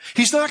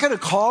 He's not going to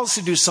call us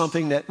to do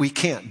something that we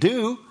can't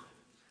do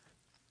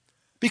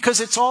because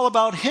it's all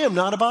about him,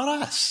 not about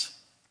us.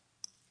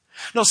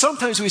 Now,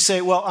 sometimes we say,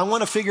 well, I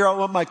want to figure out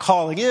what my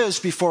calling is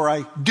before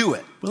I do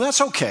it. Well, that's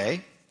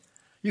okay.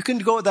 You can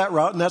go that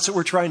route, and that's what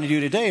we're trying to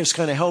do today, is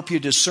kind of help you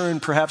discern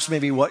perhaps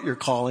maybe what your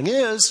calling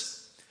is.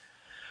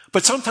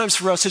 But sometimes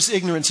for us, it's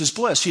ignorance is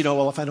bliss.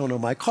 Well, if I don't know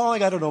my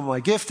calling, I don't know what my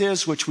gift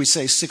is, which we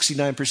say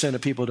 69%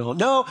 of people don't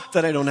know,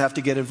 then I don't have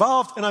to get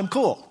involved, and I'm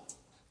cool.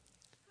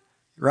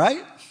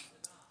 Right?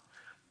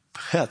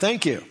 Yeah,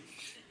 thank you.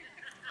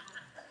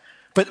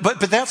 But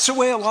that's the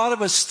way a lot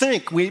of us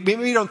think. Maybe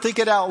we don't think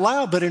it out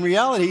loud, but in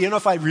reality,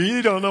 if I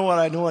really don't know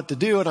what to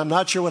do, and I'm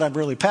not sure what I'm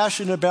really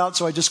passionate about,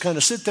 so I just kind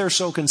of sit there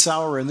soak and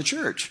sour in the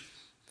church.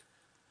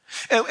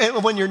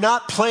 And when you're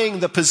not playing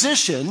the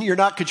position, you're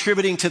not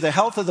contributing to the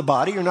health of the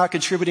body, you're not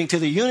contributing to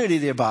the unity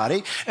of the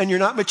body, and you're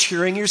not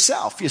maturing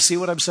yourself. You see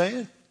what I'm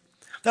saying?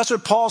 That's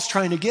what Paul's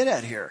trying to get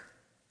at here.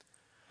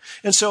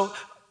 And so,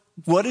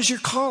 what is your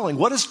calling?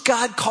 What has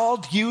God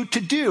called you to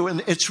do?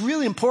 And it's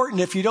really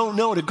important, if you don't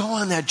know, to go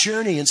on that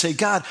journey and say,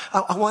 God,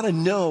 I want to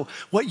know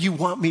what you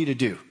want me to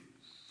do.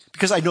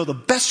 Because I know the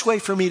best way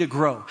for me to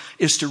grow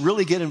is to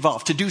really get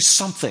involved, to do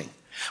something.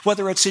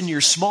 Whether it's in your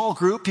small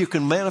group, you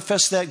can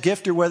manifest that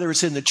gift, or whether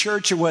it's in the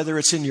church, or whether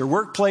it's in your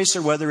workplace,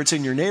 or whether it's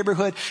in your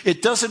neighborhood.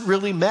 It doesn't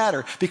really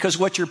matter, because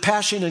what your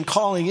passion and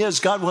calling is,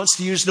 God wants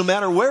to use no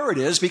matter where it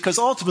is, because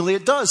ultimately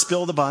it does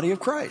build the body of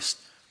Christ.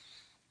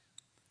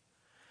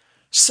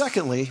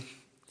 Secondly,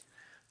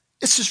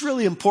 this is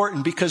really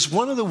important, because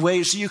one of the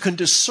ways you can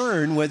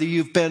discern whether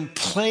you've been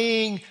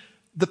playing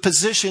the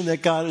position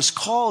that God has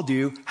called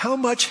you, how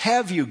much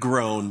have you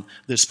grown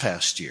this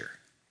past year?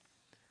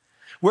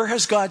 Where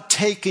has God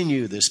taken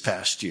you this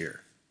past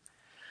year?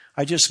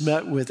 I just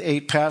met with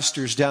 8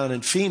 pastors down in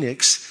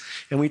Phoenix,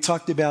 and we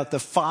talked about the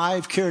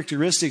 5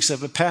 characteristics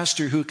of a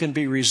pastor who can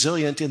be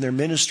resilient in their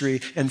ministry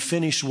and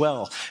finish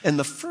well. And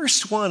the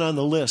first one on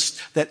the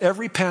list that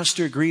every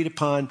pastor agreed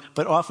upon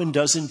but often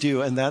doesn't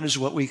do, and that is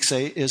what we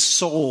say is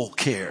soul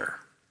care.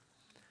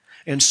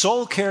 And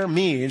soul care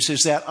means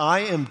is that I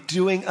am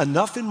doing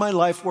enough in my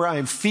life where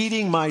I'm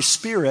feeding my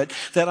spirit,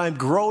 that I'm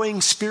growing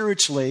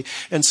spiritually.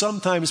 And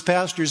sometimes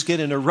pastors get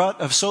in a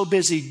rut of so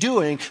busy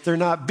doing, they're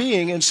not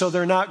being, and so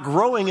they're not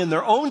growing in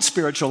their own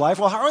spiritual life.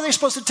 Well, how are they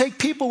supposed to take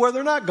people where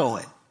they're not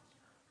going?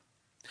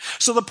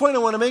 So the point I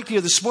want to make to you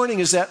this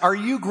morning is that, are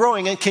you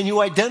growing, and can you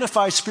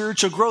identify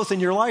spiritual growth in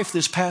your life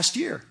this past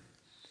year?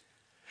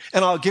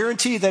 And I'll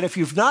guarantee that if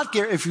you've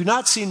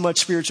not seen much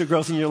spiritual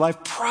growth in your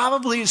life,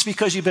 probably it's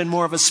because you've been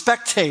more of a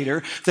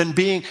spectator than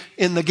being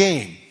in the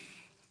game.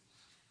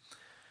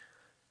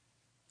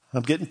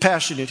 I'm getting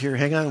passionate here.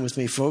 Hang on with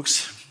me,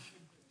 folks.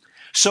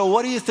 So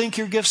what do you think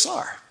your gifts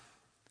are?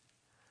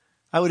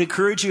 I would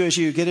encourage you, as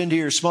you get into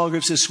your small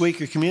groups this week,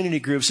 your community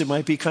groups, it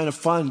might be kind of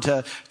fun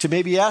to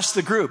maybe ask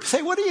the group,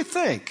 say, what do you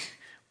think?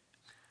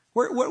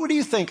 What do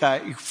you think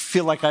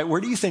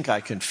where do you think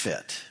I can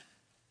fit?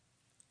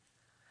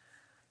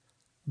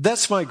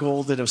 That's my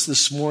goal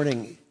this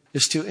morning,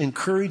 is to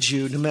encourage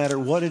you, no matter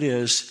what it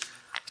is,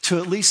 to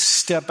at least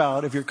step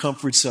out of your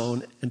comfort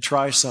zone and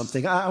try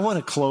something. I want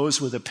to close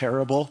with a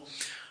parable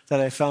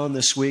that I found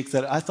this week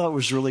that I thought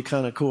was really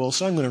kind of cool.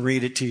 So I'm going to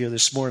read it to you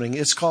this morning.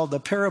 It's called The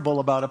Parable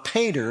About a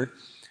Painter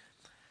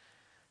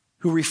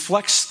Who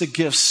Reflects the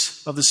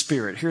Gifts of the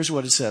Spirit. Here's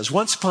what it says.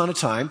 Once upon a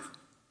time,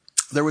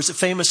 there was a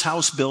famous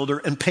house builder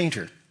and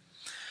painter.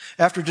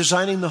 After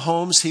designing the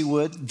homes, he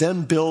would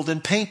then build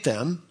and paint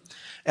them.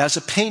 As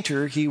a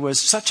painter, he was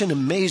such an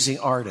amazing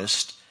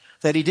artist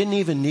that he didn't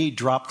even need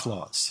drop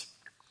cloths.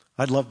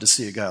 I'd love to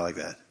see a guy like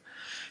that.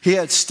 He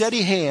had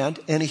steady hand,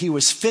 and he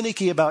was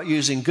finicky about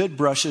using good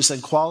brushes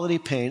and quality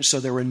paint,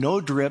 so there were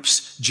no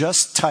drips,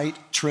 just tight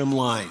trim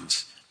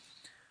lines.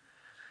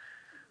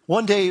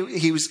 One day,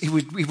 he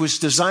was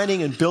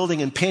designing and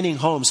building and painting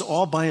homes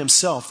all by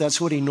himself. That's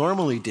what he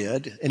normally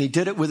did, and he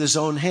did it with his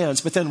own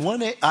hands. But then one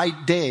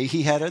day,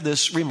 he had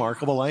this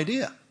remarkable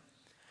idea.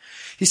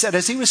 He said,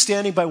 as he was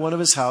standing by one of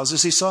his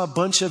houses, he saw a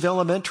bunch of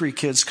elementary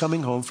kids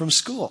coming home from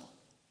school.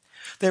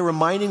 They were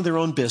minding their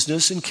own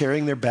business and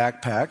carrying their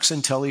backpacks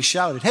until he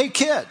shouted, "Hey,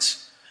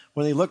 kids!"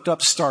 When they looked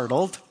up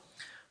startled,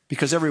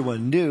 because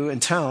everyone knew in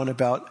town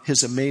about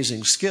his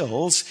amazing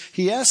skills,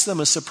 he asked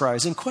them a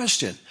surprising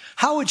question.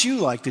 How would you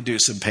like to do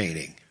some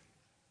painting?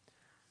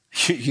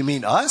 You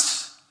mean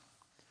us?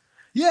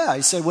 Yeah,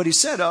 he said what he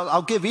said.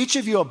 I'll give each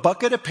of you a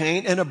bucket of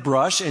paint and a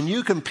brush, and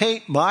you can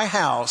paint my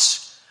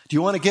house. Do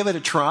you want to give it a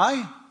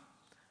try?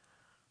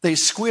 They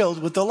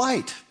squealed with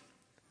delight.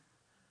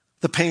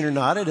 The painter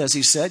nodded as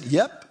he said,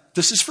 yep,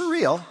 this is for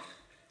real.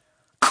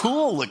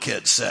 Cool, the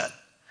kid said.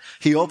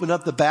 He opened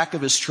up the back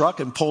of his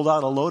truck and pulled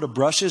out a load of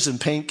brushes and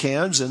paint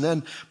cans and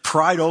then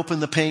pried open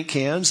the paint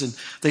cans and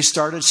they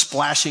started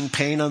splashing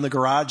paint on the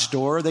garage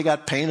door. They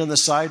got paint on the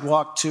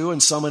sidewalk too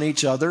and some on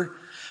each other.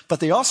 But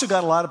they also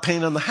got a lot of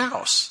paint on the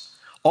house.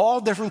 All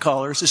different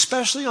colors,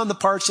 especially on the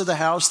parts of the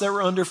house that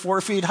were under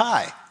 4 feet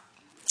high.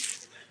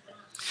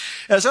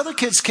 As other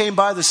kids came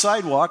by the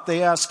sidewalk,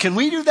 they asked, can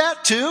we do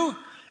that too?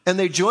 And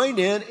they joined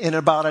in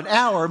about an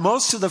hour.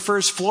 Most of the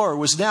first floor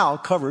was now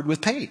covered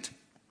with paint.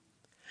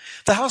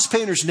 The house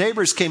painter's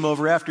neighbors came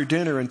over after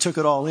dinner and took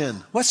it all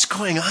in. What's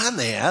going on,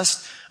 they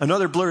asked.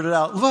 Another blurted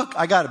out, look,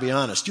 I got to be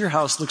honest, your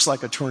house looks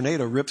like a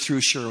tornado ripped through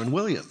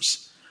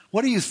Sherwin-Williams.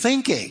 What are you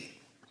thinking?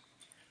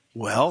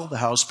 Well, the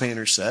house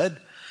painter said,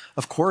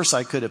 of course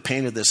I could have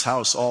painted this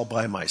house all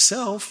by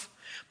myself,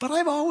 but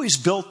I've always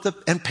built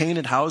and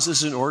painted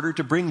houses in order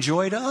to bring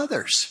joy to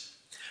others.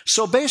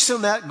 So based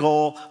on that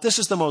goal, this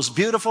is the most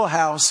beautiful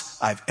house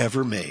I've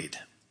ever made.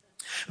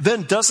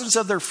 Then dozens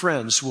of their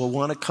friends will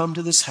want to come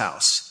to this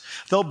house.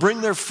 They'll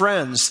bring their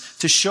friends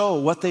to show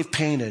what they've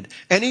painted.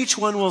 And each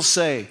one will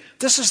say,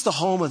 this is the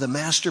home of the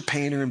master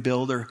painter and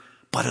builder,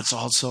 but it's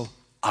also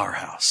our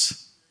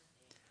house.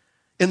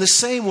 In the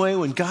same way,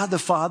 when God the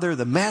Father,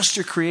 the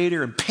master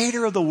creator and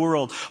painter of the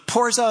world,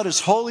 pours out his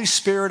Holy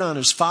Spirit on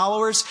his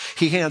followers,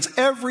 he hands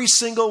every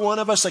single one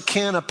of us a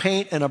can of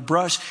paint and a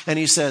brush, and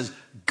he says,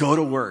 go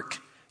to work,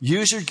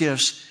 use your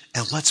gifts,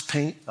 and let's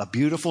paint a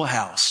beautiful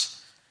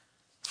house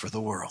for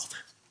the world.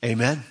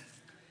 Amen?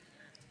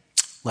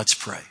 Let's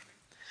pray.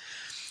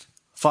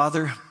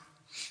 Father,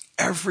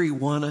 every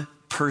one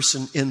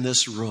person in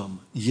this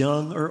room,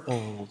 young or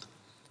old,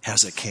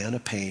 has a can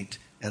of paint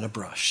and a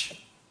brush.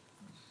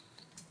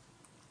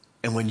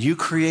 And when you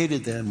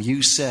created them,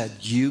 you said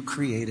you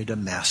created a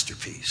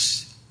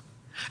masterpiece.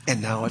 And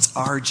now it's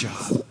our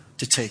job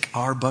to take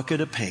our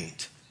bucket of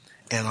paint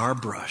and our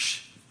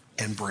brush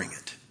and bring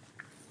it.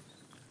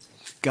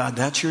 God,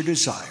 that's your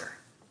desire.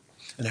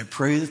 And I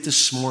pray that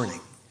this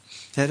morning,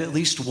 that at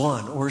least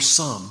one or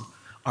some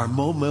are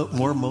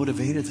more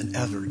motivated than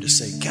ever to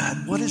say,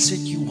 God, what is it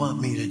you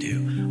want me to do?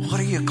 What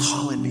are you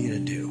calling me to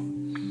do?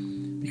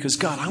 Because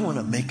God, I want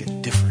to make a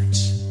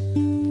difference.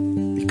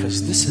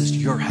 Because this is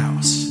your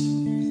house.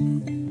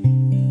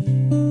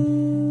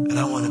 And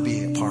I want to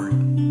be a part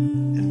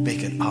and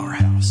make it our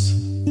house.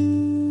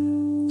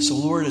 So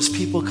Lord, as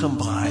people come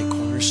by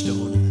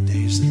Cornerstone in the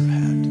days that are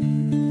ahead,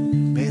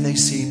 may they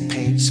see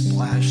paint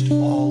splashed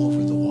all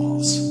over the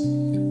walls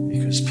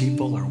because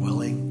people are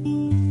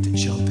willing to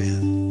jump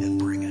in and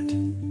bring it.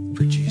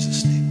 For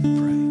Jesus' name we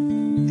pray.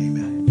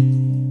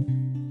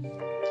 Amen.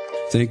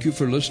 Thank you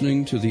for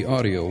listening to the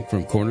audio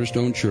from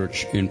Cornerstone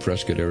Church in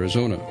Prescott,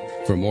 Arizona.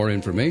 For more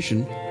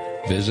information,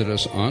 visit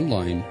us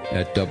online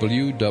at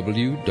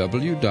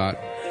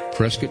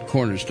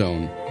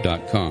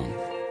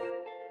www.prescottcornerstone.com.